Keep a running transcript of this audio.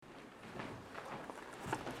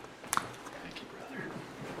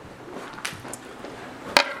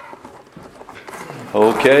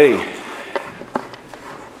Okay.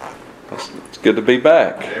 It's good to be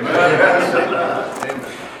back. Amen.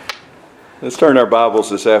 Let's turn our Bibles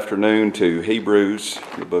this afternoon to Hebrews,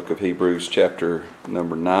 the book of Hebrews, chapter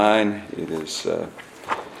number 9. It has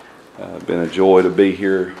been a joy to be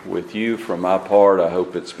here with you from my part. I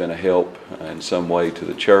hope it's been a help in some way to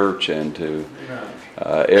the church and to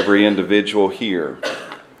every individual here.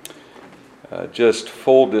 Just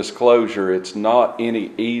full disclosure, it's not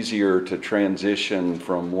any easier to transition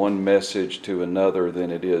from one message to another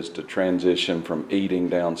than it is to transition from eating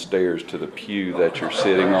downstairs to the pew that you're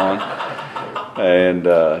sitting on. And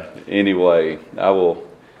anyway, I will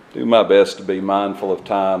do my best to be mindful of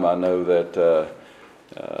time. I know that the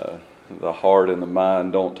heart and the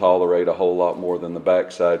mind don't tolerate a whole lot more than the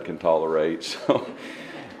backside can tolerate. So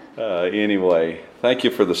anyway, thank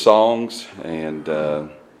you for the songs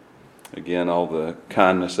and again, all the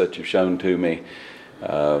kindness that you've shown to me.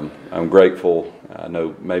 I'm grateful. I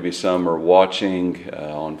know maybe some are watching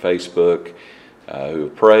on Facebook who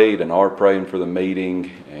have prayed and are praying for the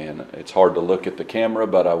meeting. And it's hard to look at the camera,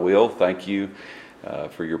 but I will. Thank you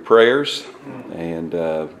for your prayers. And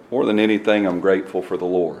more than anything, I'm grateful for the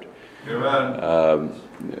Lord. Amen.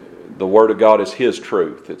 The Word of God is His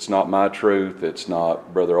truth. It's not my truth. It's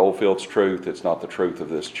not Brother Oldfield's truth. It's not the truth of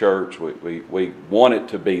this church. We want it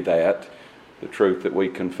to be that, the truth that we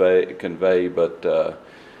convey. But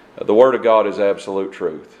the Word of God is absolute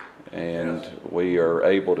truth. And we are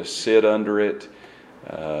able to sit under it,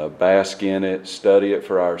 bask in it, study it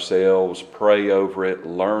for ourselves, pray over it,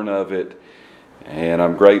 learn of it. And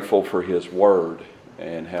I'm grateful for His Word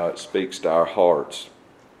and how it speaks to our hearts.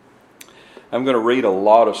 I'm going to read a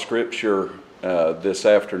lot of Scripture this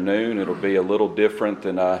afternoon. It'll be a little different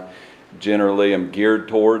than I generally am geared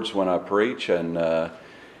towards when I preach, and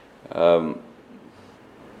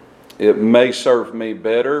it may serve me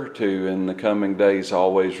better to, in the coming days,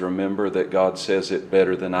 always remember that God says it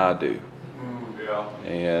better than I do.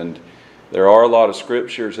 And there are a lot of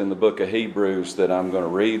Scriptures in the book of Hebrews that I'm going to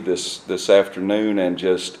read this afternoon and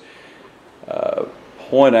just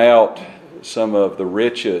point out some of the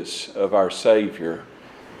riches of our Savior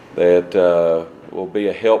that will be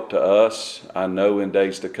a help to us, I know, in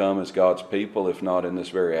days to come as God's people, if not in this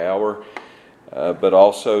very hour, but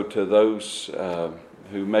also to those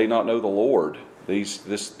who may not know the Lord.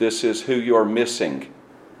 This is who you are missing.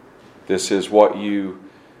 This is what you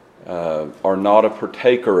are not a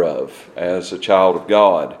partaker of as a child of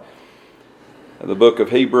God. The book of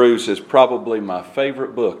Hebrews is probably my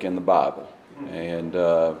favorite book in the Bible,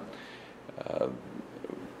 and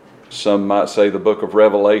some might say the book of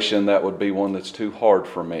Revelation, that would be one that's too hard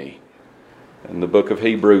for me. And the book of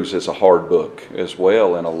Hebrews is a hard book as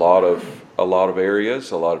well in a lot of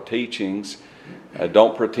areas, a lot of teachings. I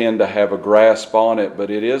don't pretend to have a grasp on it, but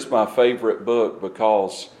it is my favorite book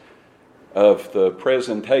because of the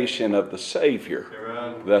presentation of the Savior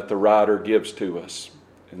that the writer gives to us.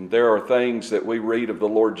 And there are things that we read of the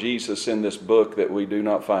Lord Jesus in this book that we do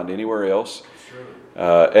not find anywhere else.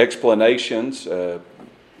 Explanations,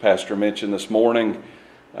 Pastor mentioned this morning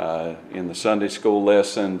in the Sunday school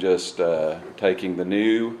lesson, just taking the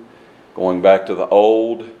new, going back to the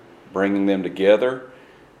old, bringing them together.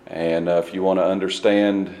 And if you want to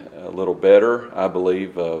understand a little better, I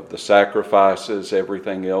believe, of the sacrifices,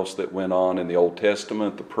 everything else that went on in the Old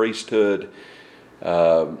Testament, the priesthood,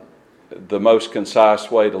 the most concise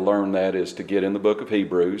way to learn that is to get in the book of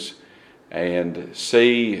Hebrews and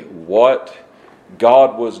see what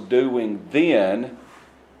God was doing then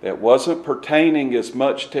that wasn't pertaining as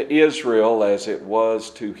much to Israel as it was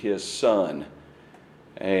to His Son.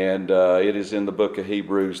 And it is in the book of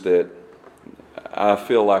Hebrews that I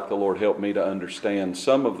feel like the Lord helped me to understand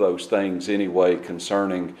some of those things anyway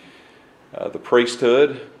concerning the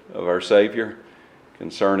priesthood of our Savior,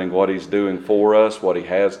 concerning what He's doing for us, what He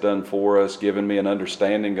has done for us, given me an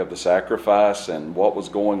understanding of the sacrifice and what was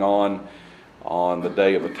going on the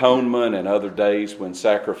Day of Atonement and other days when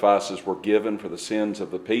sacrifices were given for the sins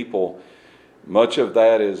of the people. Much of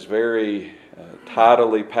that is very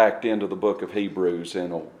tidily packed into the book of Hebrews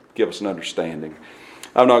and will give us an understanding.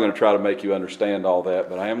 I'm not going to try to make you understand all that,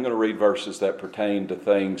 but I am going to read verses that pertain to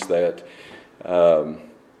things that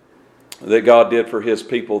God did for His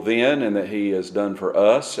people then and that He has done for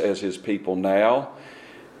us as His people now,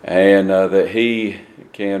 and that He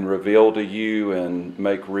can reveal to you and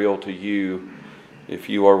make real to you if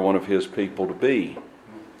you are one of His people to be.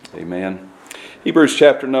 Amen. Hebrews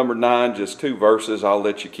chapter number 9, just 2 verses. I'll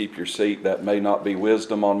let you keep your seat. That may not be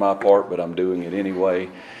wisdom on my part, but I'm doing it anyway.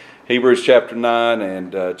 Hebrews chapter 9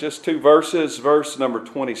 and just 2 verses. Verse number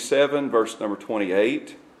 27, verse number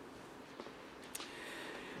 28.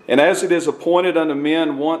 And as it is appointed unto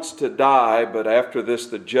men once to die, but after this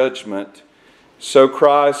the judgment, so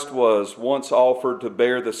Christ was once offered to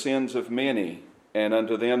bear the sins of many, and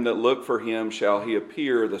unto them that look for him shall he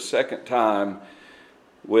appear the second time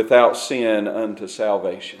without sin unto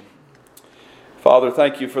salvation. Father,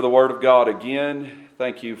 thank you for the Word of God again.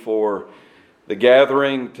 Thank you for the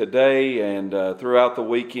gathering today and throughout the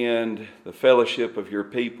weekend, the fellowship of your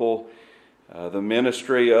people, the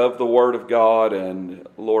ministry of the Word of God. And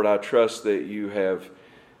Lord, I trust that you have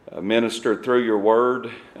ministered through your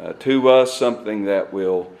Word to us, something that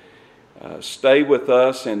will stay with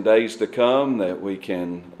us in days to come, that we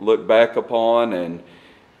can look back upon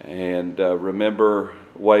and remember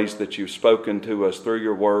ways that you've spoken to us through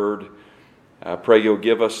your Word. I pray you'll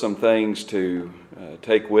give us some things to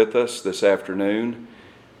take with us this afternoon.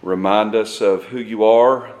 Remind us of who you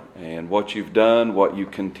are and what you've done, what you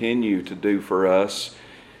continue to do for us.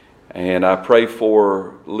 And I pray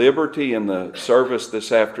for liberty in the service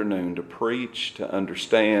this afternoon to preach, to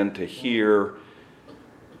understand, to hear,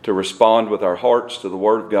 to respond with our hearts to the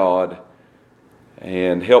Word of God.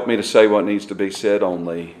 And help me to say what needs to be said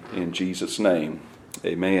only in Jesus' name.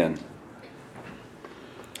 Amen.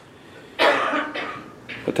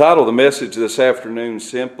 The title of the message this afternoon is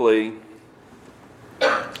simply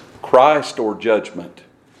Christ or Judgment.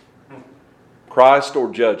 Christ or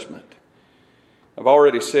Judgment. I've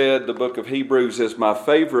already said the book of Hebrews is my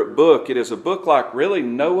favorite book. It is a book like really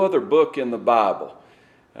no other book in the Bible.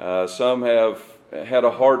 Some have had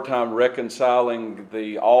a hard time reconciling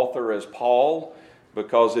the author as Paul,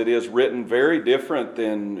 because it is written very different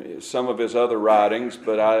than some of his other writings,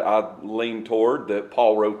 but I lean toward that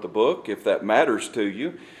Paul wrote the book, if that matters to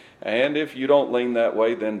you. And if you don't lean that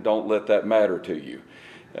way, then don't let that matter to you.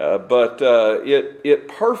 But it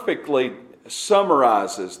perfectly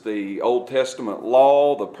summarizes the Old Testament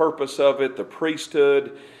law, the purpose of it, the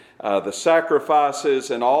priesthood, the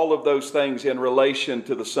sacrifices, and all of those things in relation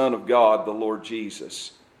to the Son of God, the Lord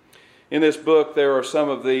Jesus. In this book, there are some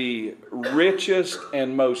of the richest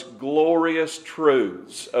and most glorious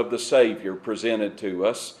truths of the Savior presented to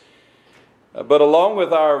us. But along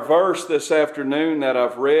with our verse this afternoon that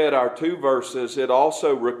I've read, our two verses, it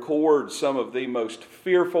also records some of the most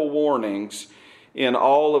fearful warnings in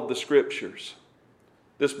all of the Scriptures.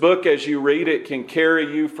 This book, as you read it, can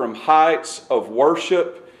carry you from heights of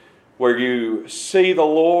worship, where you see the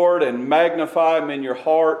Lord and magnify Him in your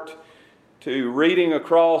heart, to reading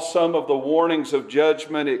across some of the warnings of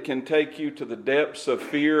judgment. It can take you to the depths of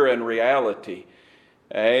fear and reality.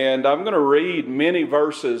 And I'm going to read many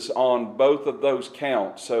verses on both of those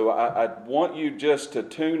counts. So I want you just to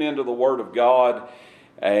tune into the Word of God,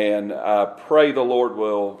 and I pray the Lord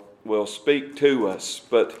will speak to us.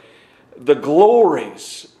 But the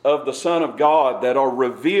glories of the Son of God that are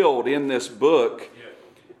revealed in this book,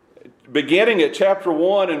 beginning at chapter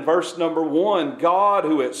 1 and verse number 1, God,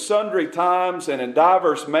 who at sundry times and in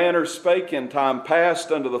divers manners spake in time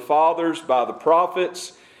past unto the fathers by the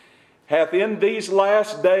prophets, hath in these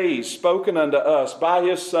last days spoken unto us by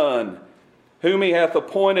His Son, whom He hath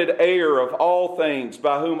appointed heir of all things,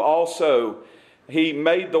 by whom also He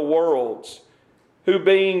made the worlds, who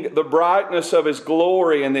being the brightness of His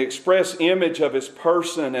glory and the express image of His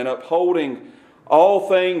person, and upholding all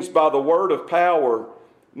things by the word of power,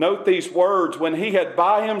 note these words, when He had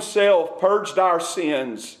by Himself purged our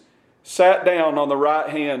sins, sat down on the right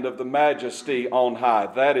hand of the Majesty on high.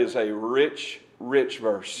 That is a rich, rich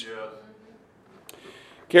verse. Yes.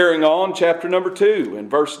 Carrying on, chapter number 2 and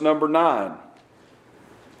verse number 9.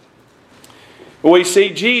 We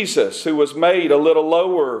see Jesus, who was made a little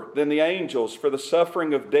lower than the angels for the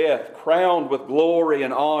suffering of death, crowned with glory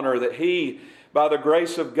and honor, that He, by the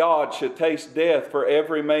grace of God, should taste death for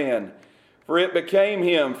every man. For it became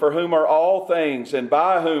Him for whom are all things, and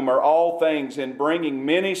by whom are all things, in bringing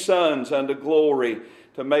many sons unto glory,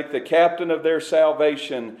 to make the captain of their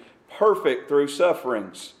salvation perfect through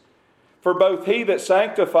sufferings. For both He that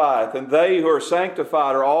sanctifieth and they who are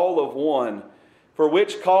sanctified are all of one, for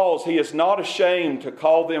which cause He is not ashamed to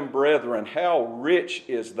call them brethren. How rich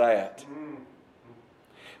is that?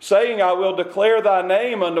 Saying, I will declare Thy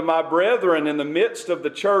name unto my brethren, in the midst of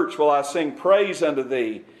the church will I sing praise unto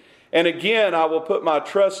Thee. And again I will put my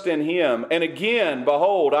trust in Him. And again,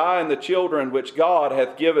 behold, I and the children which God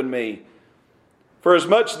hath given me. For as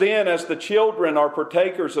much then as the children are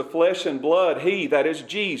partakers of flesh and blood, He, that is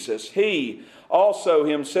Jesus, He also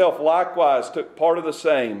Himself likewise took part of the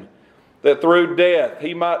same, that through death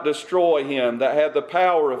He might destroy him that had the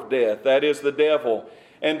power of death, that is the devil,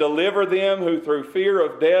 and deliver them who through fear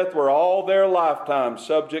of death were all their lifetime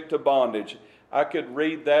subject to bondage. I could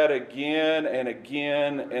read that again and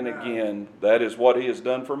again and again. That is what He has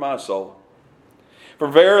done for my soul. For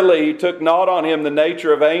verily He took not on Him the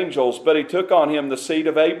nature of angels, but He took on Him the seed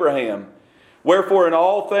of Abraham. Wherefore in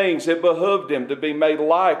all things it behooved Him to be made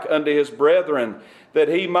like unto His brethren, that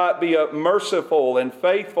He might be a merciful and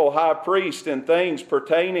faithful high priest in things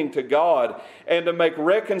pertaining to God, and to make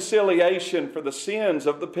reconciliation for the sins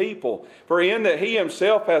of the people. For in that He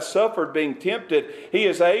Himself has suffered being tempted, He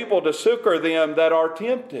is able to succor them that are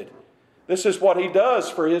tempted. This is what He does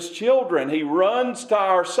for His children. He runs to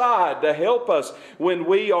our side to help us when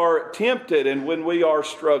we are tempted and when we are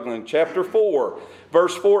struggling. Chapter 4,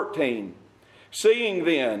 verse 14. Seeing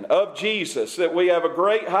then of Jesus that we have a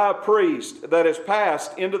great high priest that has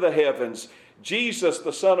passed into the heavens, Jesus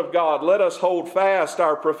the Son of God, let us hold fast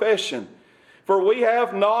our profession. For we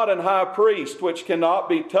have not an high priest which cannot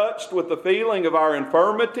be touched with the feeling of our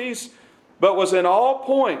infirmities, but was in all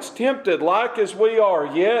points tempted like as we are,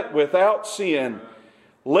 yet without sin.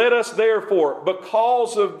 Let us therefore,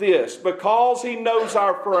 because of this, because He knows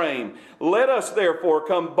our frame, let us therefore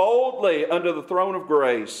come boldly unto the throne of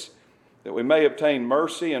grace, that we may obtain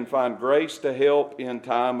mercy and find grace to help in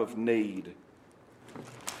time of need.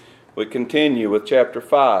 We continue with chapter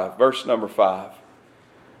 5, verse number 5.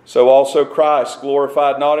 So also Christ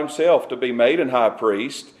glorified not Himself to be made an high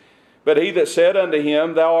priest, but He that said unto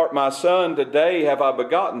Him, Thou art my Son, today have I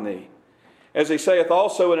begotten Thee. As He saith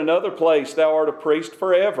also in another place, Thou art a priest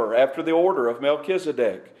forever, after the order of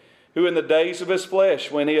Melchizedek, who in the days of His flesh,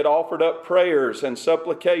 when He had offered up prayers and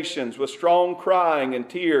supplications with strong crying and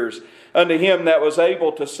tears unto Him that was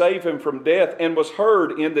able to save him from death, and was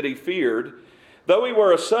heard in that he feared, though He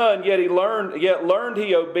were a son, yet learned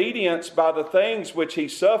He obedience by the things which He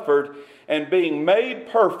suffered, and being made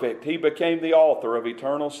perfect, He became the author of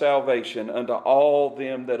eternal salvation unto all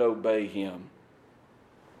them that obey Him.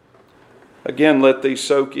 Again, let these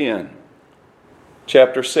soak in.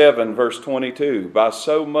 Chapter 7, verse 22. By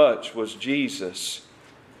so much was Jesus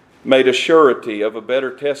made a surety of a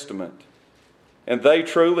better testament. And they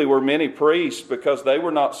truly were many priests, because they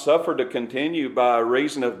were not suffered to continue by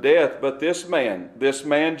reason of death, but this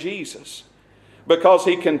man Jesus, because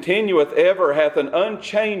He continueth ever, hath an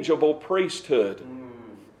unchangeable priesthood.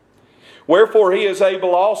 Wherefore He is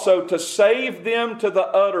able also to save them to the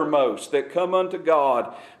uttermost that come unto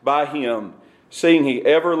God by Him, seeing He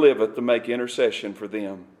ever liveth to make intercession for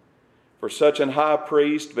them. For such an high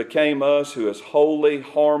priest became us, who is holy,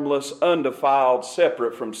 harmless, undefiled,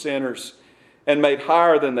 separate from sinners, and made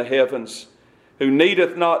higher than the heavens, who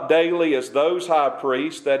needeth not daily as those high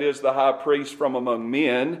priests, that is, the high priest from among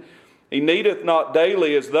men, He needeth not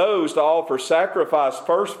daily as those to offer sacrifice,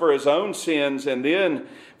 first for His own sins and then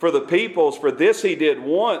for the people's. For this He did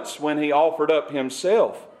once, when He offered up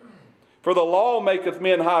Himself. For the law maketh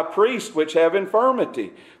men high priests which have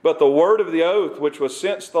infirmity, but the word of the oath which was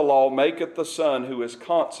since the law maketh the Son, who is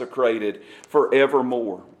consecrated for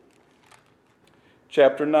evermore.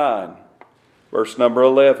 Chapter 9, verse number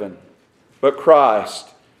 11. But Christ,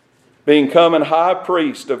 being come an high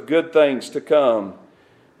priest of good things to come,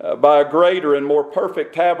 by a greater and more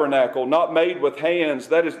perfect tabernacle, not made with hands,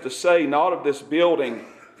 that is to say, not of this building,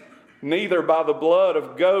 neither by the blood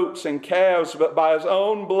of goats and calves, but by His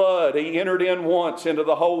own blood He entered in once into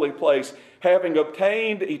the holy place, having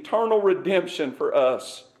obtained eternal redemption for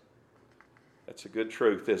us. That's a good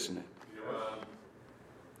truth, isn't it?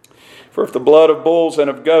 For if the blood of bulls and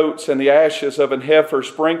of goats and the ashes of an heifer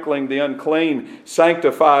sprinkling the unclean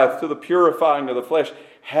sanctifieth to the purifying of the flesh,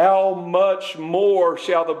 how much more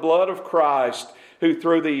shall the blood of Christ, who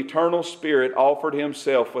through the eternal Spirit offered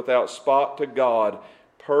Himself without spot to God,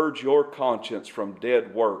 purge your conscience from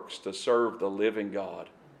dead works to serve the living God.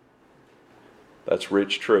 That's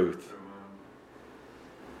rich truth.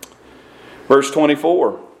 Verse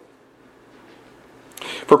 24.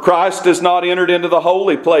 For Christ has not entered into the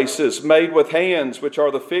holy places made with hands, which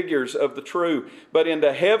are the figures of the true, but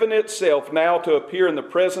into heaven itself, now to appear in the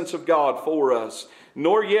presence of God for us.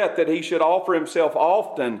 Nor yet that He should offer Himself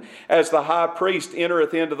often, as the high priest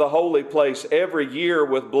entereth into the holy place every year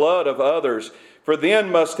with blood of others. For then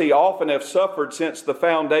must He often have suffered since the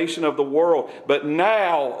foundation of the world. But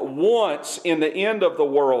now, once in the end of the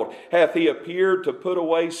world, hath He appeared to put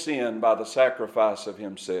away sin by the sacrifice of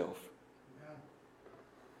Himself.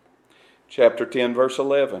 Chapter 10, verse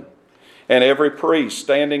 11. And every priest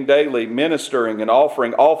standing daily ministering and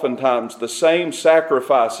offering oftentimes the same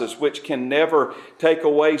sacrifices, which can never take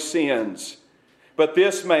away sins. But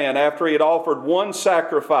this man, after he had offered one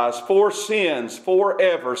sacrifice for sins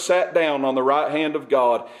forever, sat down on the right hand of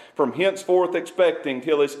God, from henceforth expecting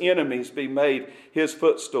till His enemies be made His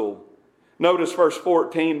footstool. Notice verse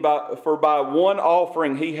 14, for by one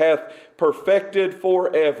offering he hath perfected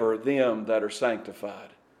forever them that are sanctified.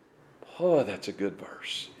 Oh, that's a good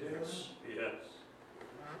verse. Yes. Yes.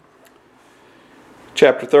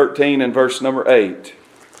 Chapter 13 and verse number 8.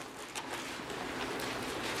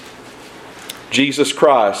 Jesus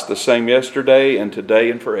Christ, the same yesterday and today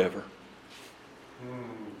and forever.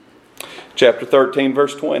 Chapter 13,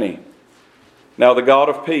 verse 20. Now the God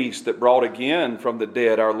of peace that brought again from the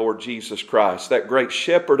dead our Lord Jesus Christ, that great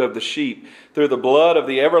shepherd of the sheep, through the blood of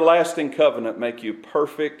the everlasting covenant, make you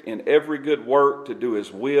perfect in every good work to do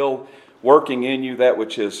His will, working in you that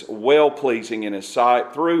which is well-pleasing in His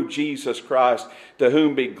sight, through Jesus Christ, to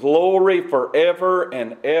whom be glory forever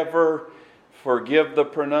and ever. Forgive the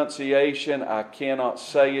pronunciation. I cannot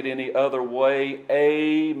say it any other way.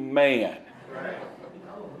 Amen. Right.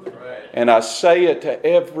 And I say it to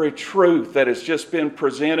every truth that has just been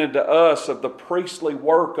presented to us of the priestly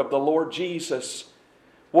work of the Lord Jesus.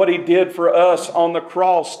 What He did for us on the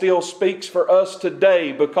cross still speaks for us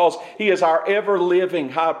today because He is our ever-living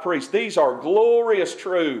high priest. These are glorious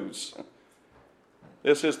truths.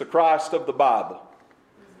 This is the Christ of the Bible.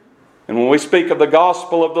 And when we speak of the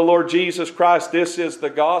gospel of the Lord Jesus Christ, this is the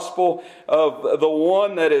gospel of the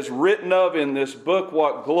one that is written of in this book.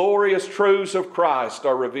 What glorious truths of Christ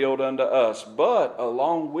are revealed unto us. But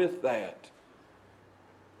along with that,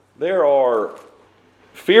 there are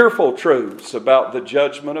fearful truths about the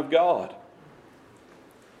judgment of God.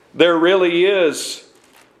 There really is,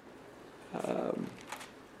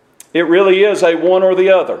 it really is a one or the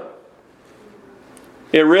other.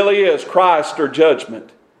 It really is Christ or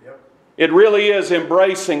judgment. It really is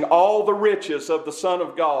embracing all the riches of the Son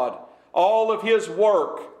of God, all of His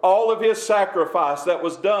work, all of His sacrifice that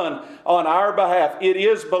was done on our behalf. It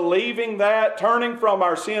is believing that, turning from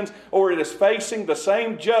our sins, or it is facing the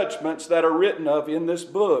same judgments that are written of in this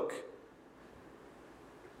book.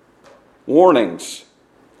 Warnings.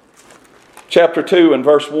 Chapter 2 and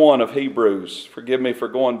verse 1 of Hebrews. Forgive me for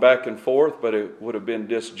going back and forth, but it would have been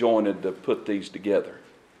disjointed to put these together.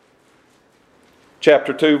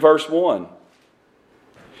 Chapter 2, verse 1.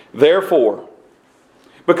 Therefore,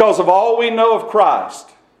 because of all we know of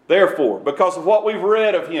Christ, therefore, because of what we've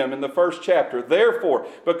read of Him in the first chapter, therefore,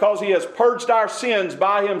 because He has purged our sins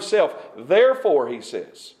by Himself, therefore, he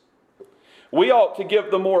says, we ought to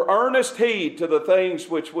give the more earnest heed to the things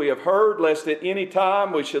which we have heard, lest at any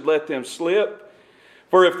time we should let them slip.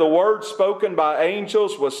 For if the word spoken by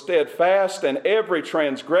angels was steadfast, and every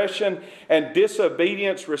transgression and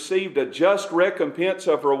disobedience received a just recompense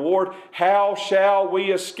of reward, how shall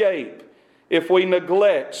we escape if we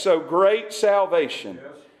neglect so great salvation,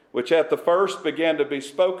 which at the first began to be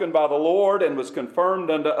spoken by the Lord, and was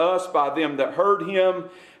confirmed unto us by them that heard Him,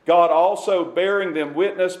 God also bearing them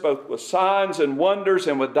witness both with signs and wonders,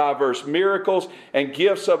 and with diverse miracles and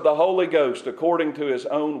gifts of the Holy Ghost, according to His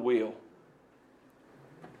own will.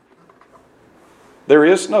 There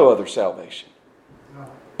is no other salvation.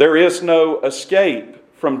 There is no escape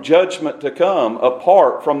from judgment to come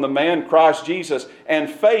apart from the man Christ Jesus and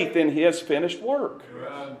faith in His finished work.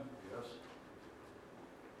 Amen.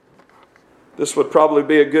 This would probably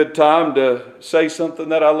be a good time to say something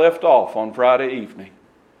that I left off on Friday evening.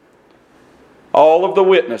 All of the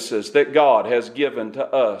witnesses that God has given to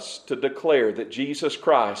us to declare that Jesus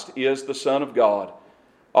Christ is the Son of God,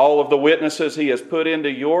 all of the witnesses He has put into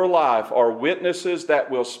your life are witnesses that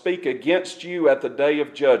will speak against you at the day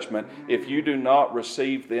of judgment if you do not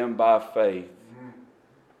receive them by faith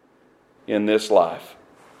in this life.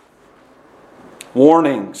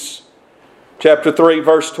 Warnings. Chapter 3,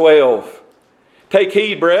 verse 12. Take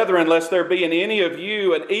heed, brethren, lest there be in any of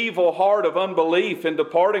you an evil heart of unbelief in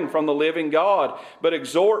departing from the living God. But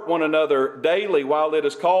exhort one another daily while it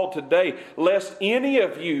is called today, lest any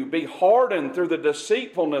of you be hardened through the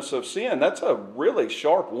deceitfulness of sin. That's a really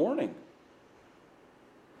sharp warning.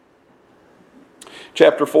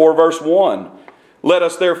 Chapter 4, verse 1. Let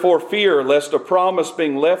us therefore fear, lest a promise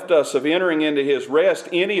being left us of entering into His rest,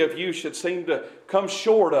 any of you should seem to come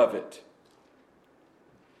short of it.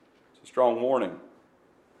 Strong warning.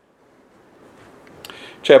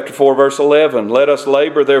 Chapter 4, verse 11. Let us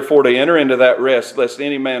labor therefore to enter into that rest, lest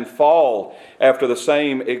any man fall after the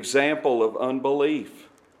same example of unbelief.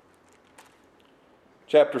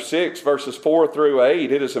 Chapter 6, verses 4 through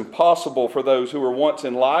 8. It is impossible for those who were once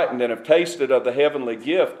enlightened and have tasted of the heavenly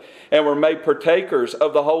gift and were made partakers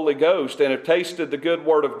of the Holy Ghost and have tasted the good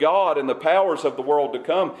word of God and the powers of the world to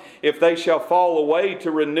come, if they shall fall away,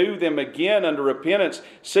 to renew them again unto repentance,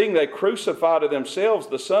 seeing they crucify to themselves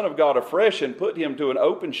the Son of God afresh and put Him to an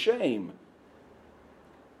open shame.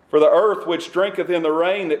 For the earth which drinketh in the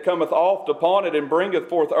rain that cometh oft upon it, and bringeth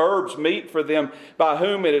forth herbs meet for them by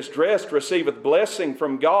whom it is dressed, receiveth blessing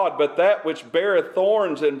from God. But that which beareth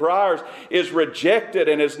thorns and briars is rejected,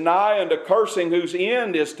 and is nigh unto cursing, whose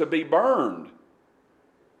end is to be burned.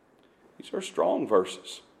 These are strong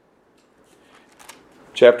verses.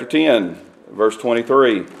 Chapter 10, verse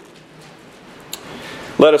 23.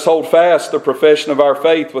 Let us hold fast the profession of our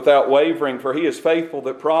faith without wavering, for he is faithful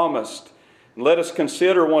that promised. And let us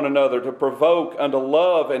consider one another to provoke unto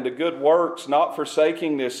love and to good works, not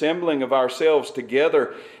forsaking the assembling of ourselves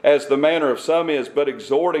together, as the manner of some is, but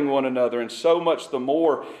exhorting one another, and so much the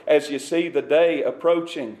more as you see the day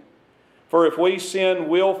approaching. For if we sin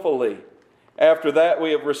willfully, after that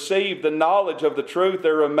we have received the knowledge of the truth,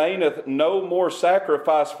 there remaineth no more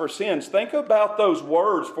sacrifice for sins. Think about those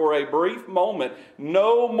words for a brief moment.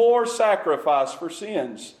 No more sacrifice for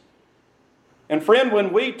sins. And friend,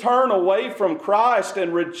 when we turn away from Christ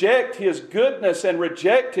and reject His goodness and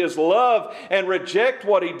reject His love and reject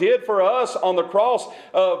what He did for us on the cross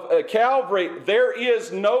of Calvary, there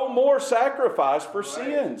is no more sacrifice for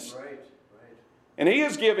sins. Right. And He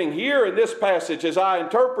is giving here in this passage, as I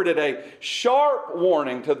interpret it, a sharp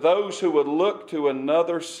warning to those who would look to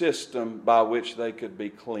another system by which they could be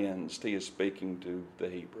cleansed. He is speaking to the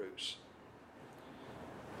Hebrews.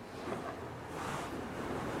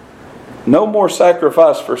 No more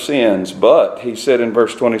sacrifice for sins, but, he said in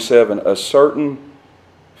verse 27, a certain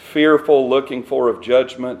fearful looking for of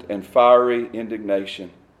judgment and fiery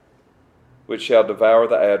indignation, which shall devour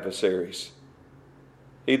the adversaries.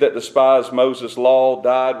 He that despised Moses' law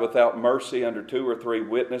died without mercy under 2 or 3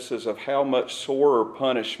 witnesses. Of how much sorer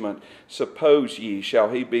punishment, suppose ye,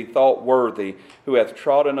 shall he be thought worthy, who hath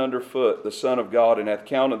trodden under foot the Son of God, and hath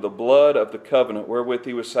counted the blood of the covenant wherewith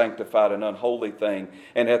he was sanctified an unholy thing,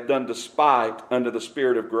 and hath done despite unto the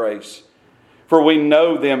Spirit of grace? For we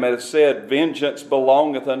know them as said, vengeance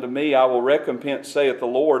belongeth unto me, I will recompense, saith the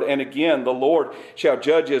Lord. And again, the Lord shall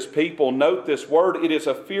judge His people. Note this word, it is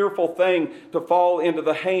a fearful thing to fall into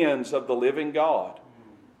the hands of the living God.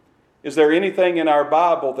 Is there anything in our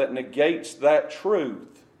Bible that negates that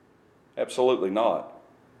truth? Absolutely not.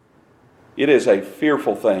 It is a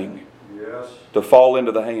fearful thing to fall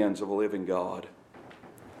into the hands of a living God.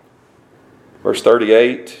 Verse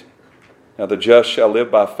 38, now the just shall live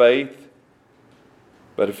by faith.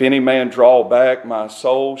 But if any man draw back, my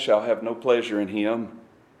soul shall have no pleasure in him.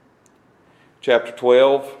 Chapter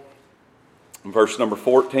 12, verse number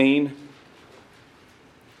 14.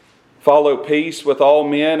 Follow peace with all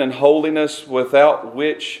men and holiness, without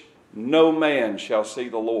which no man shall see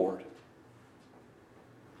the Lord.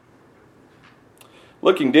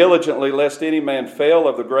 Looking diligently, lest any man fail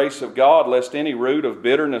of the grace of God, lest any root of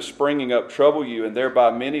bitterness springing up trouble you, and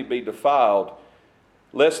thereby many be defiled.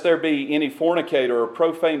 Lest there be any fornicator or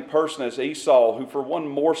profane person as Esau, who for one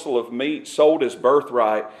morsel of meat sold his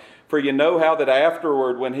birthright. For you know how that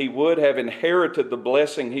afterward, when he would have inherited the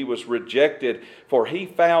blessing, he was rejected. For he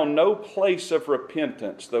found no place of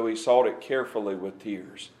repentance, though he sought it carefully with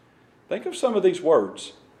tears. Think of some of these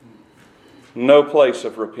words. No place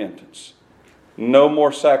of repentance. No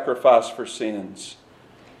more sacrifice for sins.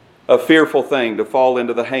 A fearful thing to fall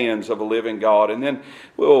into the hands of a living God. And then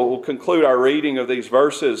we'll conclude our reading of these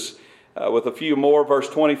verses with a few more. Verse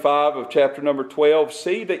 25 of chapter number 12.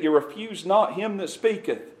 See that you refuse not him that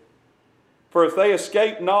speaketh. For if they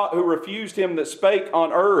escape not who refused him that spake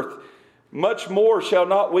on earth, much more shall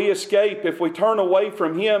not we escape if we turn away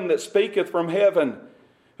from him that speaketh from heaven,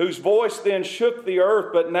 whose voice then shook the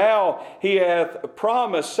earth, but now he hath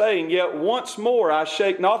promised, saying, yet once more I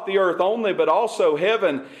shake not the earth only, but also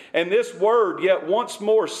heaven. And this word, yet once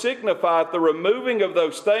more, signifieth the removing of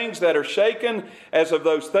those things that are shaken, as of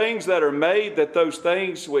those things that are made, that those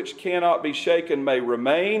things which cannot be shaken may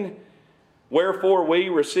remain. Wherefore we,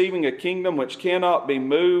 receiving a kingdom which cannot be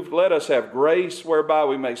moved, let us have grace whereby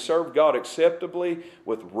we may serve God acceptably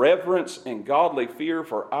with reverence and godly fear,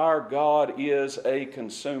 for our God is a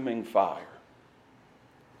consuming fire.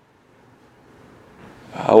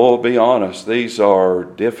 I will be honest, these are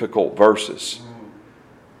difficult verses.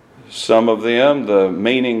 Some of them, the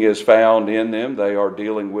meaning is found in them. They are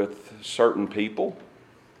dealing with certain people.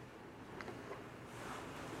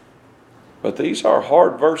 But these are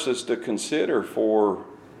hard verses to consider for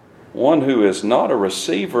one who is not a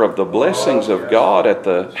receiver of the blessings of God at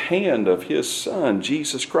the hand of His Son,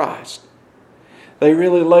 Jesus Christ. They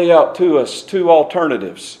really lay out to us two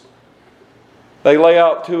alternatives. They lay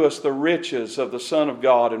out to us the riches of the Son of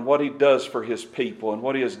God and what He does for His people and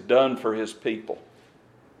what He has done for His people.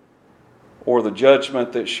 Or the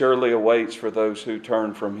judgment that surely awaits for those who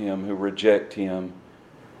turn from Him, who reject Him,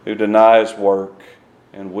 who deny His work,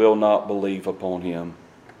 and will not believe upon him.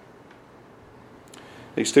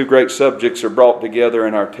 These two great subjects are brought together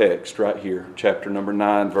in our text right here, chapter number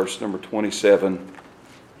 9, verse number 27.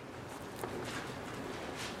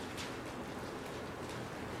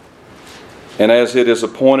 And as it is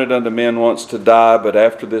appointed unto men once to die, but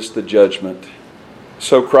after this the judgment,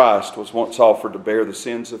 so Christ was once offered to bear the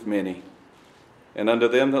sins of many. And unto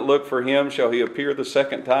them that look for him shall he appear the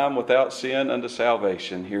second time without sin unto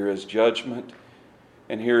salvation. Here is judgment,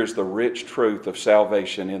 and here is the rich truth of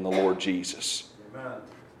salvation in the Lord Jesus. Amen.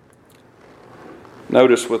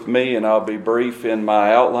 Notice with me, and I'll be brief in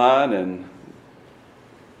my outline and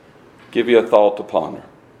give you a thought to ponder.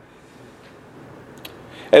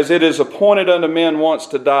 As it is appointed unto men once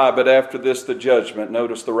to die, but after this the judgment.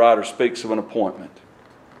 Notice the writer speaks of an appointment.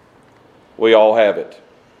 We all have it.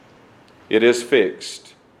 It is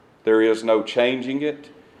fixed. There is no changing it.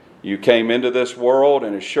 You came into this world,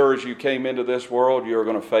 and as sure as you came into this world, you're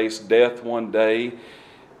going to face death one day.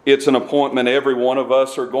 It's an appointment every one of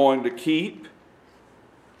us are going to keep.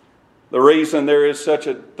 The reason there is such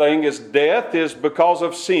a thing as death is because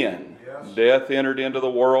of sin. Yes. Death entered into the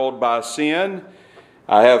world by sin.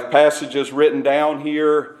 I have passages written down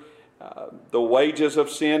here. The wages of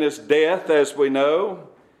sin is death, as we know.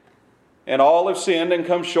 And all have sinned and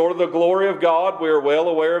come short of the glory of God. We are well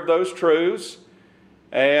aware of those truths.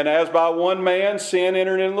 And as by one man sin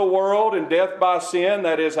entered into the world, and death by sin,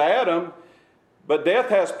 that is Adam. But death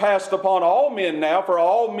has passed upon all men now, for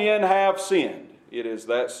all men have sinned. It is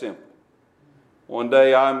that simple. One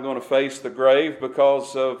day I'm going to face the grave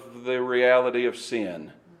because of the reality of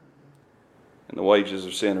sin. And the wages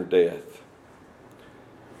of sin are death.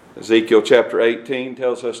 Ezekiel chapter 18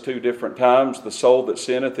 tells us two different times, the soul that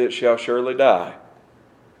sinneth, it shall surely die.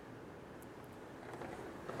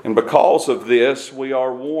 And because of this, we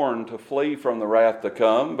are warned to flee from the wrath to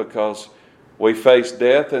come, because we face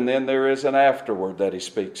death, and then there is an afterward that he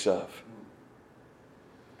speaks of.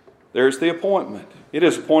 There's the appointment. It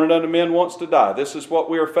is appointed unto men once to die. This is what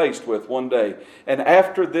we are faced with one day. And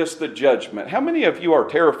after this, the judgment. How many of you are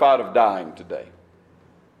terrified of dying today?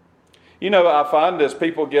 You know, I find as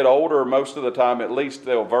people get older, most of the time at least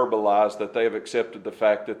they'll verbalize that they have accepted the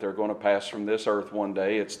fact that they're going to pass from this earth one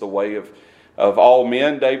day. It's the way of all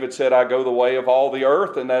men. David said, I go the way of all the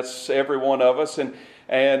earth, and that's every one of us.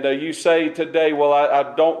 And you say today, well,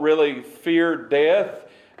 I don't really fear death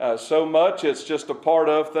so much. It's just a part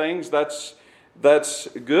of things. That's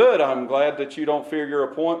good. I'm glad that you don't fear your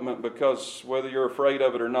appointment, because whether you're afraid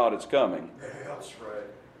of it or not, it's coming. That's right.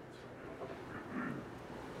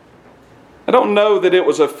 I don't know that it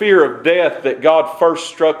was a fear of death that God first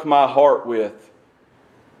struck my heart with.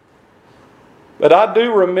 But I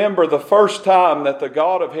do remember the first time that the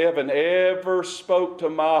God of heaven ever spoke to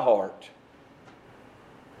my heart.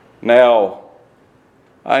 Now,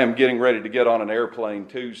 I am getting ready to get on an airplane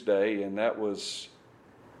Tuesday, and that was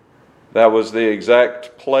the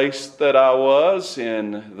exact place that I was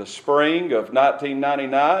in the spring of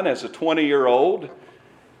 1999 as a 20-year-old.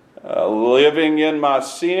 Living in my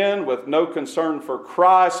sin with no concern for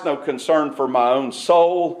Christ, no concern for my own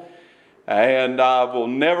soul. And I will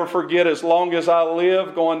never forget, as long as I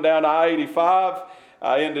live, going down I-85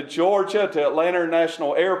 into Georgia to Atlanta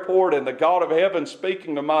International Airport, and the God of heaven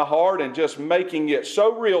speaking to my heart and just making it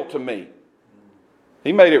so real to me.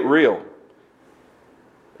 He made it real.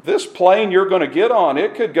 This plane you're going to get on,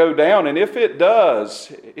 it could go down, and if it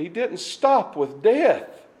does, he didn't stop with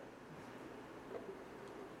death.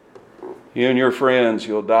 You and your friends,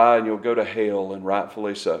 you'll die and you'll go to hell, and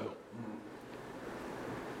rightfully so.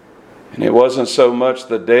 And it wasn't so much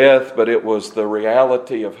the death, but it was the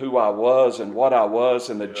reality of who I was and what I was,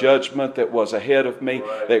 and the judgment that was ahead of me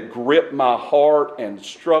that gripped my heart and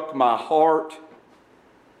struck my heart.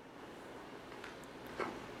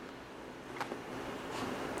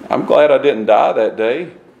 I'm glad I didn't die that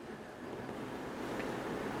day.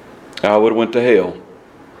 I would have went to hell.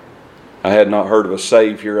 I had not heard of a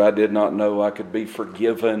Savior. I did not know I could be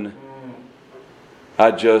forgiven.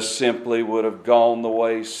 I just simply would have gone the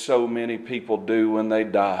way so many people do when they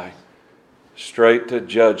die. Straight to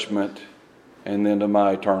judgment and then to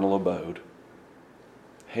my eternal abode.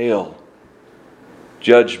 Hell.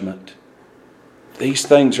 Judgment. These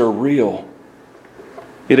things are real.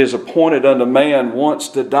 It is appointed unto man once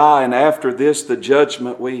to die, and after this the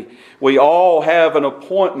judgment. We all have an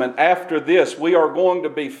appointment. After this, we are going to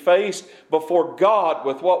be faced before God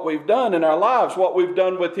with what we've done in our lives, what we've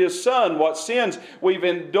done with His Son, what sins we've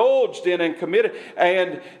indulged in and committed.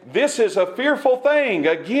 And this is a fearful thing.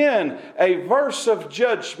 Again, a verse of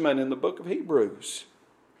judgment in the book of Hebrews.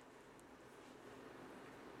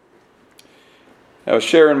 I was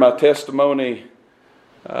sharing my testimony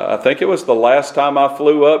I think it was the last time I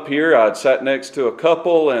flew up here. I'd sat next to a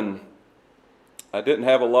couple and I didn't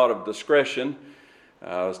have a lot of discretion.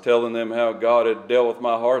 I was telling them how God had dealt with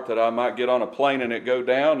my heart that I might get on a plane and it go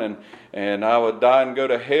down and I would die and go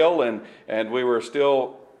to hell, and we were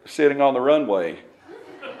still sitting on the runway.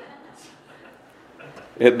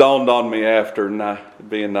 It dawned on me after,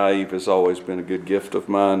 being naive has always been a good gift of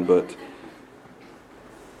mine, but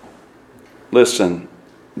listen,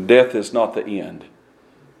 death is not the end.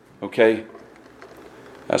 Okay?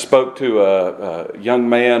 I spoke to a young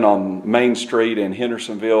man on Main Street in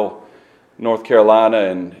Hendersonville, North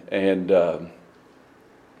Carolina, and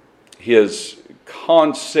his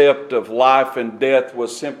concept of life and death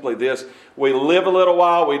was simply this: we live a little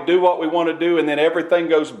while, we do what we want to do, and then everything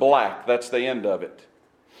goes black. That's the end of it.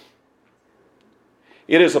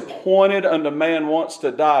 It is appointed unto man once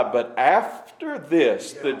to die, but after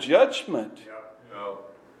this, the judgment.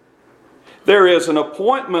 There is an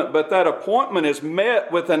appointment, but that appointment is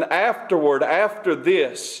met with an afterward, after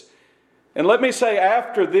this. And let me say,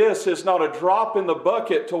 after this is not a drop in the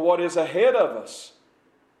bucket to what is ahead of us.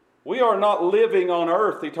 We are not living on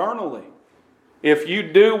earth eternally. If you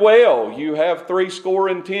do well, you have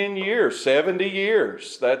 70 years, 70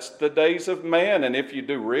 years. That's the days of man. And if you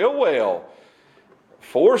do real well,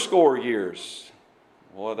 80 years.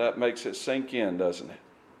 Well, that makes it sink in, doesn't it?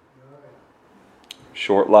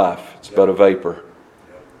 Short life, it's but a vapor.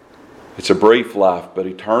 It's a brief life, but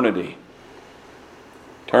eternity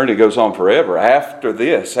goes on forever. After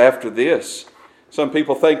this. Some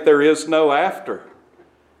people think there is no after.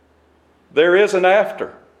 There is an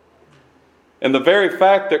after. And the very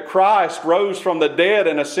fact that Christ rose from the dead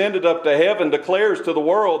and ascended up to heaven declares to the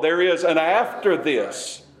world there is an after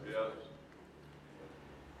this.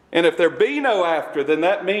 And if there be no after, then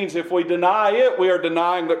that means if we deny it, we are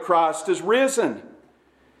denying that Christ is risen.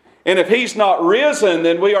 And if He's not risen,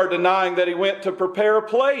 then we are denying that He went to prepare a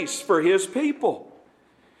place for His people.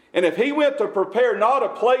 And if He went to prepare not a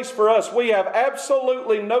place for us, we have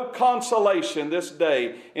absolutely no consolation this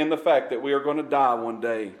day in the fact that we are going to die one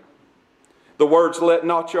day. The words, "Let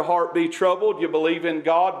not your heart be troubled. You believe in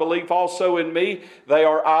God, believe also in me." They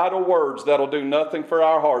are idle words that'll do nothing for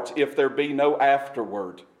our hearts if there be no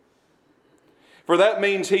afterward. For that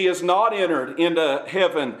means He is not entered into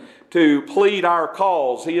heaven to plead our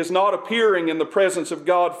cause. He is not appearing in the presence of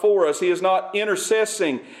God for us. He is not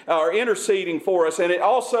interceding for us. And it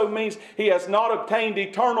also means He has not obtained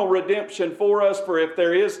eternal redemption for us. For if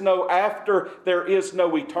there is no after, there is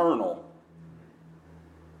no eternal.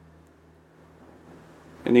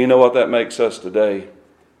 And you know what that makes us today?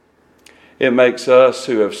 It makes us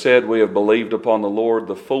who have said we have believed upon the Lord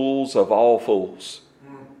the fools of all fools.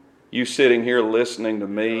 You sitting here listening to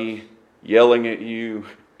me, yelling at you,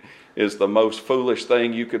 is the most foolish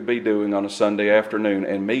thing you could be doing on a Sunday afternoon.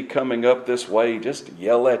 And me coming up this way just to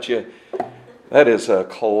yell at you, that is a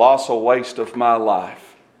colossal waste of my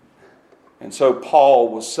life. And so Paul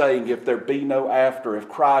was saying, if there be no after, if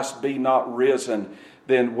Christ be not risen,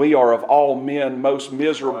 then we are of all men most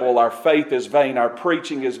miserable. Our faith is vain. Our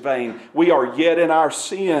preaching is vain. We are yet in our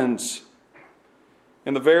sins.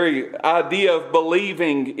 And the very idea of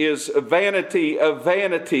believing is vanity of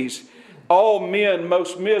vanities. All men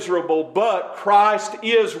most miserable, but Christ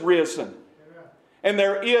is risen. And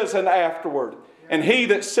there is an afterward. And He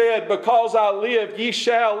that said, "Because I live, ye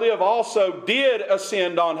shall live also," did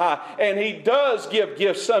ascend on high. And He does give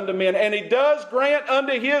gifts unto men. And He does grant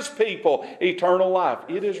unto His people eternal life.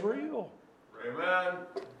 It is real. Amen.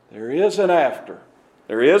 There is an after.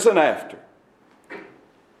 There is an after.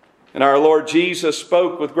 And our Lord Jesus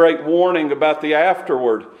spoke with great warning about the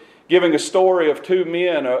afterward, giving a story of two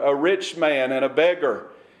men, a rich man and a beggar.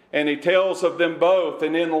 And He tells of them both.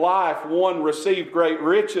 And in life, one received great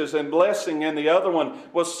riches and blessing, and the other one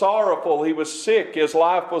was sorrowful. He was sick. His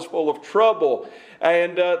life was full of trouble.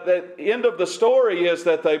 And the end of the story is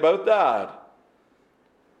that they both died.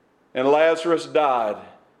 And Lazarus died.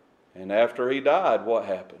 And after he died, what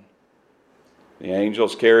happened? The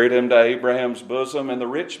angels carried him to Abraham's bosom, and the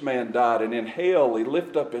rich man died. And in hell he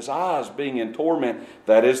lifted up his eyes, being in torment.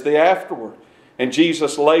 That is the afterward. And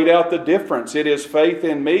Jesus laid out the difference. It is faith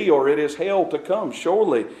in me, or it is hell to come.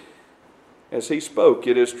 Surely, as He spoke,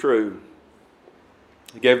 it is true.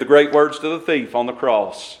 He gave the great words to the thief on the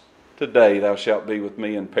cross. "Today thou shalt be with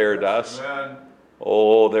me in paradise." Amen.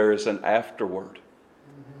 Oh, there is an afterward.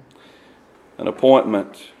 An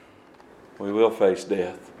appointment. We will face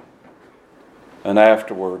death. An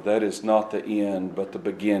afterward. That is not the end, but the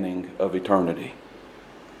beginning of eternity.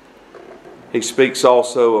 He speaks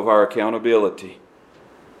also of our accountability.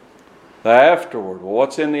 The afterward. Well,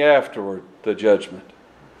 what's in the afterward? The judgment.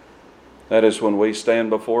 That is when we stand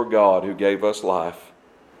before God who gave us life.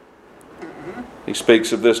 He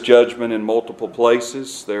speaks of this judgment in multiple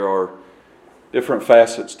places. There are different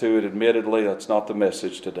facets to it. Admittedly, that's not the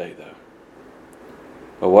message today, though.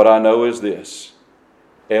 But what I know is this.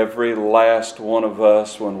 Every last one of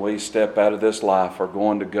us, when we step out of this life, are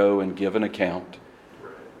going to go and give an account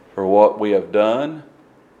for what we have done,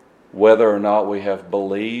 whether or not we have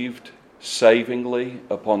believed savingly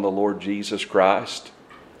upon the Lord Jesus Christ,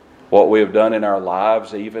 what we have done in our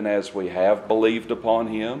lives, even as we have believed upon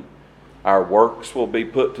Him. Our works will be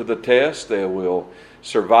put to the test. They will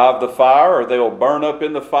survive the fire, or they will burn up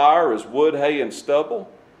in the fire as wood, hay, and stubble.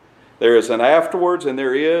 There is an afterwards, and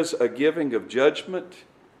there is a giving of judgment.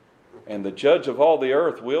 And the judge of all the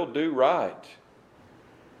earth will do right.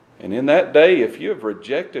 And in that day, if you have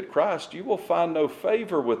rejected Christ, you will find no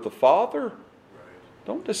favor with the Father. Right.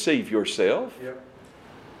 Don't deceive yourself. Yep.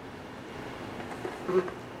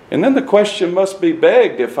 And then the question must be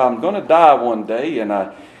begged, if I'm going to die one day and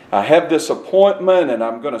I have this appointment and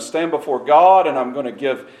I'm going to stand before God and I'm going to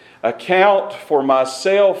give account for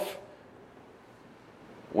myself,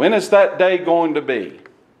 when is that day going to be?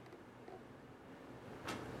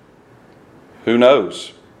 Who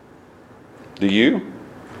knows? Do you?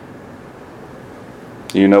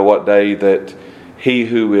 You know what day that He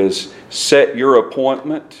who is set your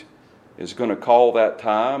appointment is going to call that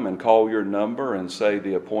time and call your number and say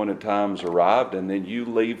the appointed time's arrived, and then you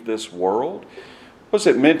leave this world? Was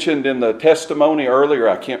it mentioned in the testimony earlier?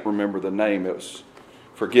 I can't remember the name. It was,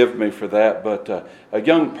 forgive me for that, but a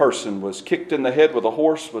young person was kicked in the head with a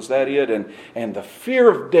horse. Was that it? And the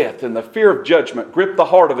fear of death and the fear of judgment gripped the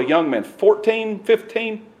heart of a young man. 14,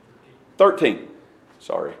 15, 13.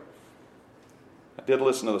 Sorry. I did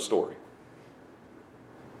listen to the story.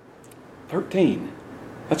 13.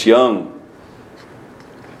 That's young.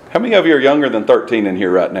 How many of you are younger than 13 in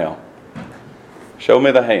here right now? Show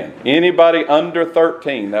me the hand. Anybody under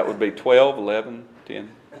 13? That would be 12, 11,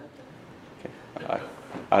 10. Okay.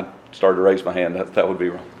 I started to raise my hand. That would be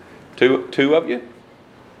wrong. Two of you?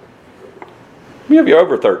 How many of you are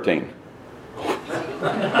over 13?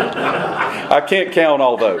 I can't count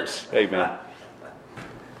all those. Amen.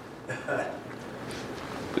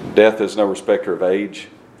 Death is no respecter of age.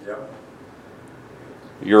 Yep.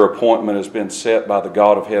 Your appointment has been set by the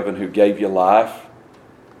God of heaven who gave you life.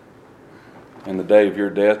 And the day of your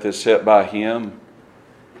death is set by Him.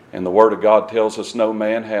 And the Word of God tells us no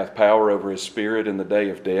man hath power over his spirit in the day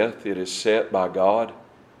of death. It is set by God.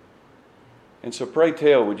 And so pray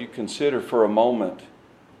tell, would you consider for a moment,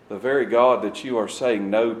 the very God that you are saying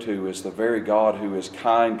no to is the very God who is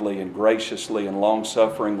kindly and graciously and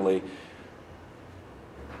long-sufferingly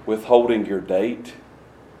withholding your date?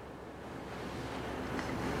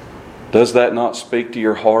 Does that not speak to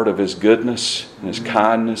your heart of His goodness and His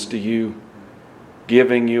kindness to you?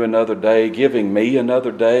 Giving you another day, giving me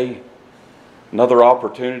another day, another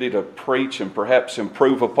opportunity to preach and perhaps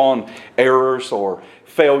improve upon errors or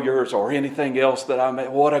failures or anything else that I may.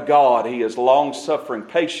 What a God. He is long-suffering,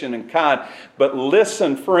 patient, and kind. But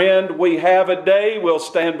listen, friend, we have a day. We'll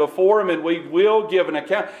stand before Him and we will give an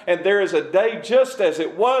account. And there is a day just as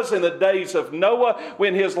it was in the days of Noah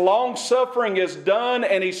when his long-suffering is done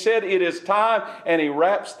and He said it is time, and He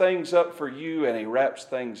wraps things up for you and He wraps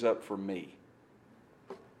things up for me.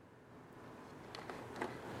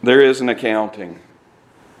 There is an accounting.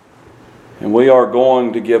 And we are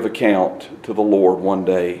going to give account to the Lord one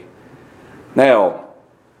day. Now,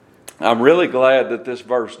 I'm really glad that this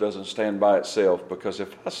verse doesn't stand by itself, because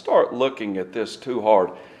if I start looking at this too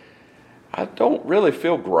hard, I don't really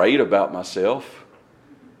feel great about myself.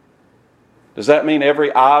 Does that mean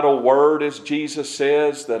every idle word, as Jesus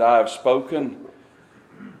says, that I have spoken?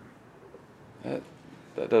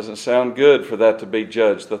 That doesn't sound good for that to be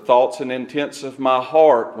judged. The thoughts and intents of my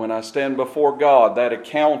heart when I stand before God, that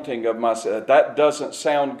accounting of myself, that doesn't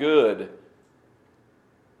sound good.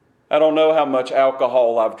 I don't know how much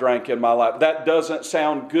alcohol I've drank in my life. That doesn't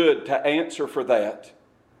sound good to answer for that.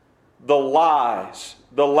 The lies,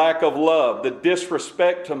 the lack of love, the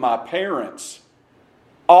disrespect to my parents,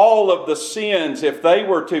 all of the sins, if they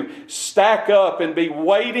were to stack up and be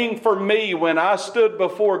waiting for me when I stood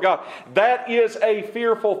before God, that is a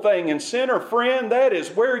fearful thing. And sinner friend, that is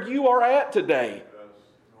where you are at today.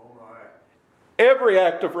 Every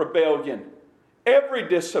act of rebellion, every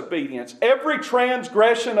disobedience, every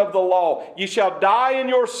transgression of the law, ye shall die in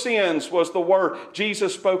your sins, was the word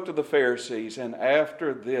Jesus spoke to the Pharisees. And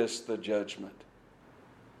after this, the judgment.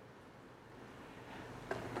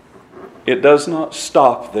 It does not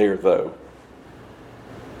stop there, though.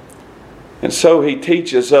 And so He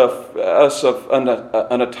teaches us of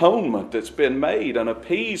an atonement that's been made, an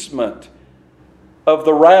appeasement of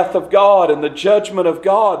the wrath of God and the judgment of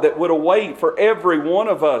God that would await for every one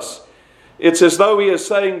of us. It's as though He is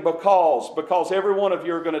saying, because every one of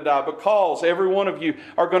you are going to die, because every one of you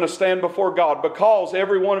are going to stand before God, because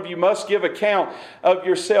every one of you must give account of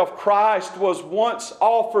yourself. Christ was once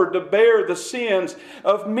offered to bear the sins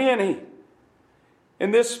of many.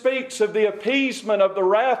 And this speaks of the appeasement of the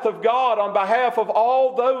wrath of God on behalf of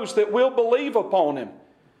all those that will believe upon Him.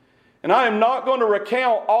 And I am not going to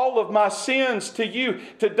recount all of my sins to you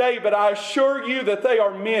today, but I assure you that they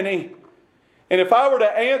are many. And if I were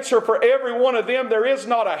to answer for every one of them, there is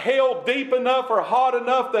not a hell deep enough or hot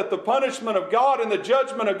enough that the punishment of God and the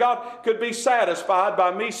judgment of God could be satisfied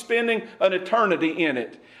by me spending an eternity in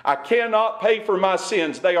it. I cannot pay for my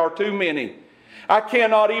sins. They are too many. I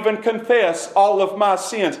cannot even confess all of my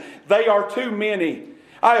sins. They are too many.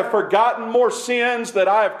 I have forgotten more sins that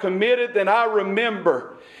I have committed than I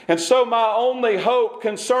remember. And so my only hope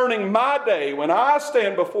concerning my day when I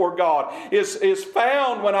stand before God is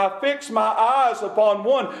found when I fix my eyes upon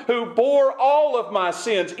one who bore all of my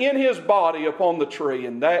sins in His body upon the tree,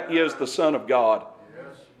 and that is the Son of God.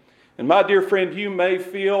 And my dear friend, you may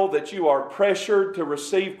feel that you are pressured to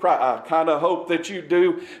receive Christ. I kind of hope that you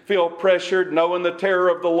do feel pressured. Knowing the terror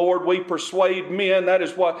of the Lord, we persuade men. That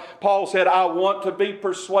is what Paul said. I want to be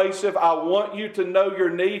persuasive. I want you to know your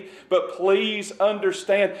need. But please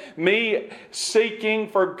understand, me seeking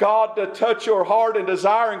for God to touch your heart and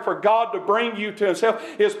desiring for God to bring you to Himself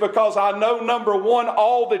is because I know, number one,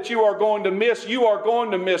 all that you are going to miss. You are going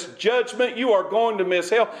to miss judgment. You are going to miss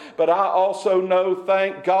hell. But I also know,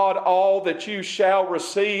 thank God, all that you shall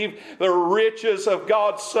receive, the riches of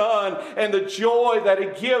God's Son and the joy that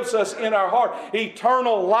He gives us in our heart,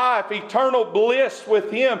 eternal life, eternal bliss with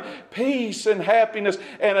Him, peace and happiness,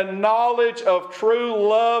 and a knowledge of true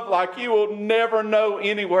love like you will never know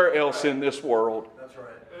anywhere else in this world. That's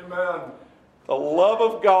right. Amen. The love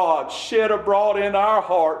of God shed abroad in our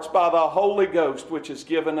hearts by the Holy Ghost, which is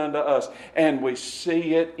given unto us, and we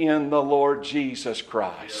see it in the Lord Jesus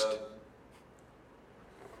Christ. Yes.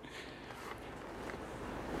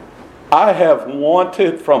 I have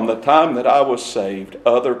wanted from the time that I was saved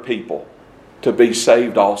other people to be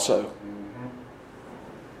saved also.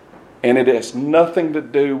 And it has nothing to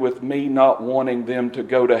do with me not wanting them to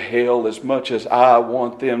go to hell as much as I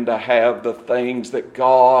want them to have the things that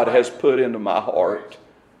God has put into my heart.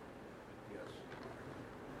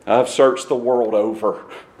 I've searched the world over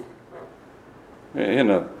in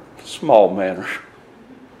a small manner.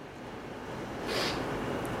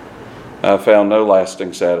 I found no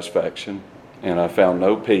lasting satisfaction, and I found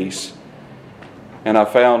no peace, and I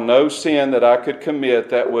found no sin that I could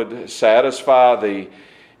commit that would satisfy the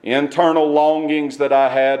internal longings that I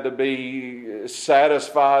had to be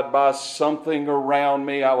satisfied by something around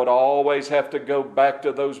me. I would always have to go back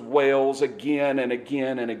to those wells again and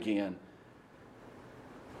again and again.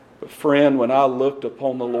 But friend, when I looked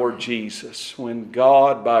upon the Lord Jesus, when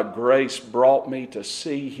God by grace brought me to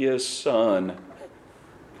see His Son,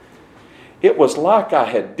 it was like I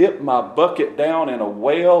had dipped my bucket down in a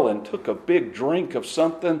well and took a big drink of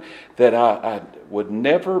something that I would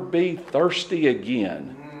never be thirsty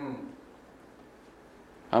again.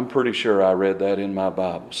 I'm pretty sure I read that in my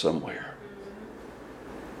Bible somewhere.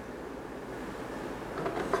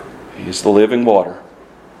 He's the living water.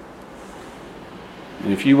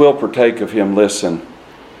 And if you will partake of Him, listen,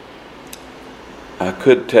 I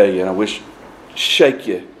could tell you, and I wish shake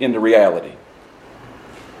you into reality.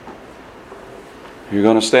 You're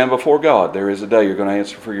going to stand before God. There is a day you're going to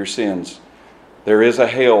answer for your sins. There is a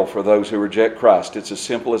hell for those who reject Christ. It's as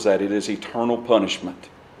simple as that. It is eternal punishment.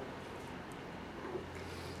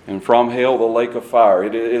 And from hell, the lake of fire.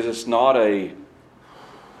 It's not a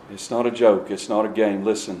joke. It's not a game.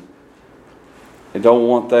 Listen, I don't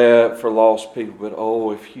want that for lost people, but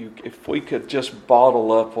if we could just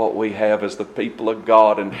bottle up what we have as the people of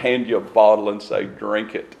God and hand you a bottle and say,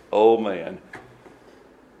 drink it. Oh man.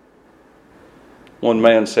 One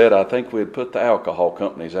man said, I think we'd put the alcohol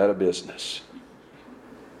companies out of business.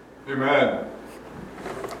 Amen.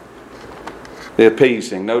 The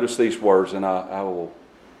appeasing. Notice these words, and I will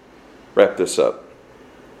wrap this up.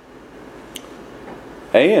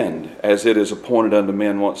 And as it is appointed unto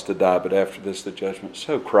men once to die, but after this the judgment.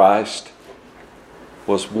 So Christ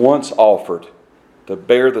was once offered to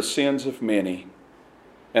bear the sins of many,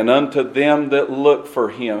 and unto them that look for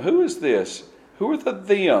Him. Who is this? Who are the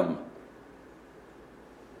them?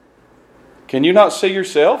 Can you not see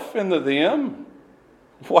yourself in the them?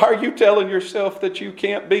 Why are you telling yourself that you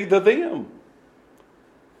can't be the them?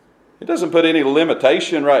 It doesn't put any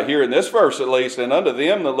limitation right here in this verse at least. And unto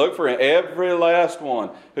them that look for him, every last one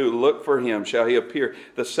who look for him shall he appear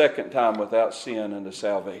the second time without sin unto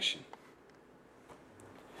salvation.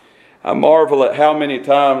 I marvel at how many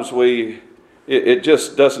times it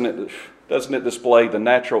just doesn't it display the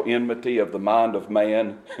natural enmity of the mind of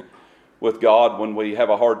man with God when we have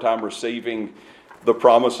a hard time receiving the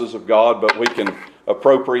promises of God, but we can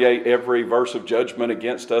appropriate every verse of judgment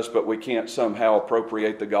against us, but we can't somehow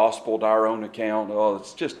appropriate the gospel to our own account. Oh,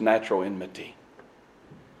 it's just natural enmity.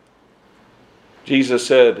 Jesus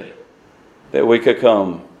said that we could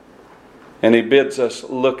come, and he bids us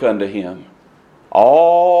look unto him.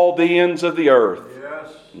 All the ends of the earth,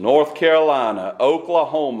 Yes. North Carolina,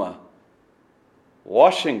 Oklahoma,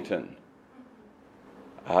 Washington,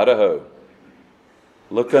 Idaho.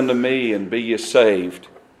 Look unto me and be ye saved.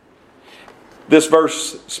 This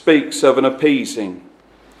verse speaks of an appeasing.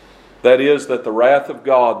 That is, that the wrath of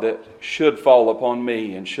God that should fall upon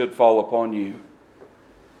me and should fall upon you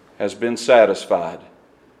has been satisfied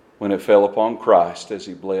when it fell upon Christ as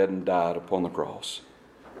he bled and died upon the cross.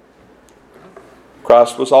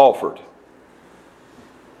 Christ was offered.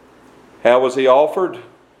 How was he offered?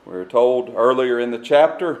 We were told earlier in the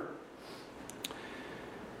chapter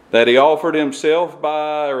that he offered himself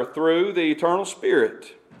by or through the eternal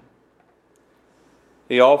Spirit.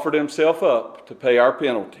 He offered himself up to pay our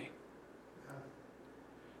penalty.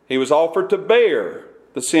 He was offered to bear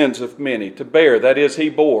the sins of many. To bear, that is, he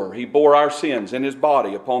bore. He bore our sins in his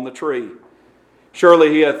body upon the tree. Surely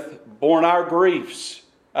he hath borne our griefs,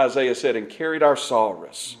 Isaiah said, and carried our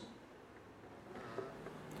sorrows.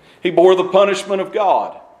 He bore the punishment of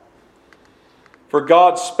God. For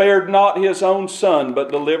God spared not his own Son,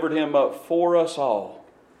 but delivered him up for us all.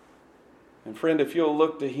 And friend, if you'll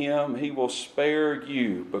look to him, he will spare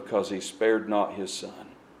you because he spared not his Son.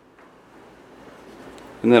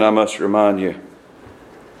 And then I must remind you,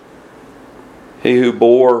 he who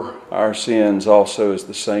bore our sins also is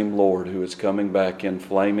the same Lord who is coming back in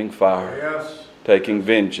flaming fire, Yes. taking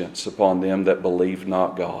vengeance upon them that believe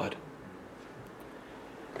not God.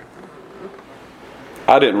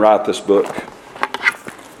 I didn't write this book.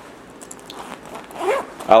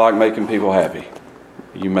 I like making people happy.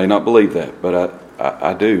 You may not believe that, but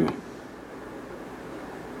I do.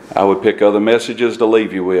 I would pick other messages to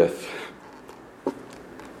leave you with.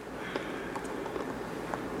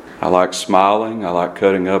 I like smiling. I like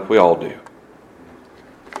cutting up. We all do.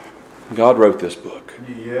 God wrote this book.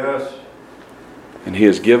 Yes. And he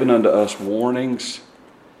has given unto us warnings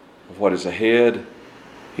of what is ahead.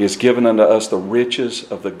 He has given unto us the riches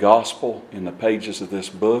of the gospel in the pages of this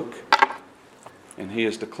book. And he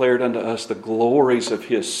has declared unto us the glories of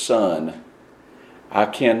his Son. I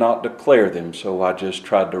cannot declare them, so I just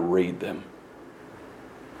tried to read them.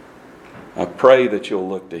 I pray that you'll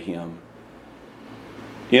look to him.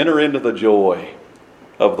 Enter into the joy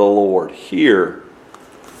of the Lord here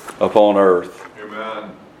upon earth.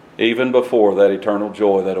 Amen. Even before that eternal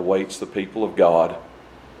joy that awaits the people of God.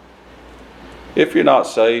 If you're not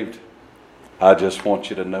saved, I just want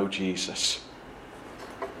you to know Jesus.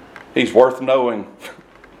 He's worth knowing.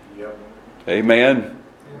 Yep. Amen.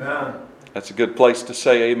 Amen. That's a good place to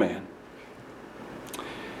say amen.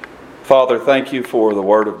 Father, thank you for the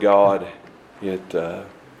Word of God. It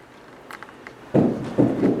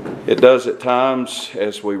does at times,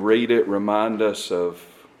 as we read it, remind us of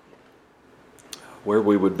where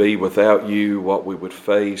we would be without you, what we would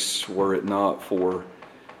face were it not for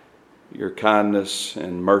your kindness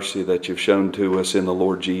and mercy that you've shown to us in the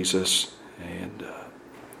Lord Jesus. And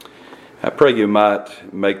I pray you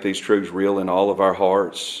might make these truths real in all of our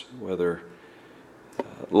hearts, whether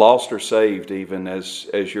lost or saved, even as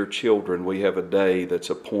your children. We have a day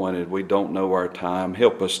that's appointed. We don't know our time.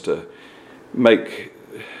 Help us to make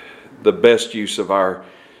the best use of our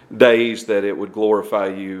days that it would glorify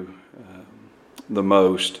you the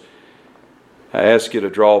most. I ask you to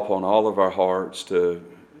draw upon all of our hearts to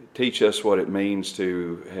teach us what it means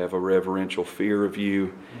to have a reverential fear of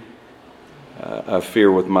you. I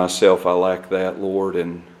fear with myself I lack that, Lord,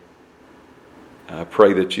 and I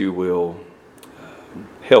pray that you will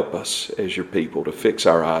help us as your people to fix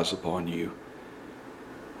our eyes upon you.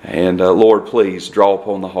 And Lord, please draw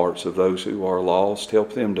upon the hearts of those who are lost.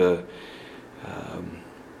 Help them to,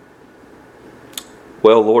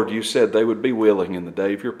 Lord, you said they would be willing in the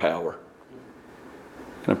day of your power.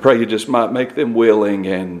 And I pray you just might make them willing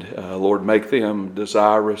and, Lord, make them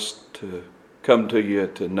desirous to come to you,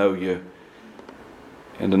 to know you,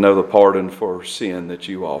 and to know the pardon for sin that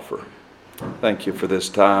you offer. Thank you for this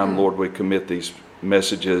time. Lord, we commit these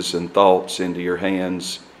messages and thoughts into your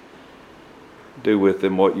hands. Do with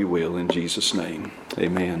them what you will in Jesus' name.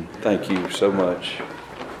 Amen. Thank you so much.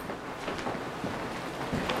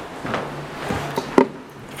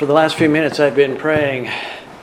 For the last few minutes, I've been praying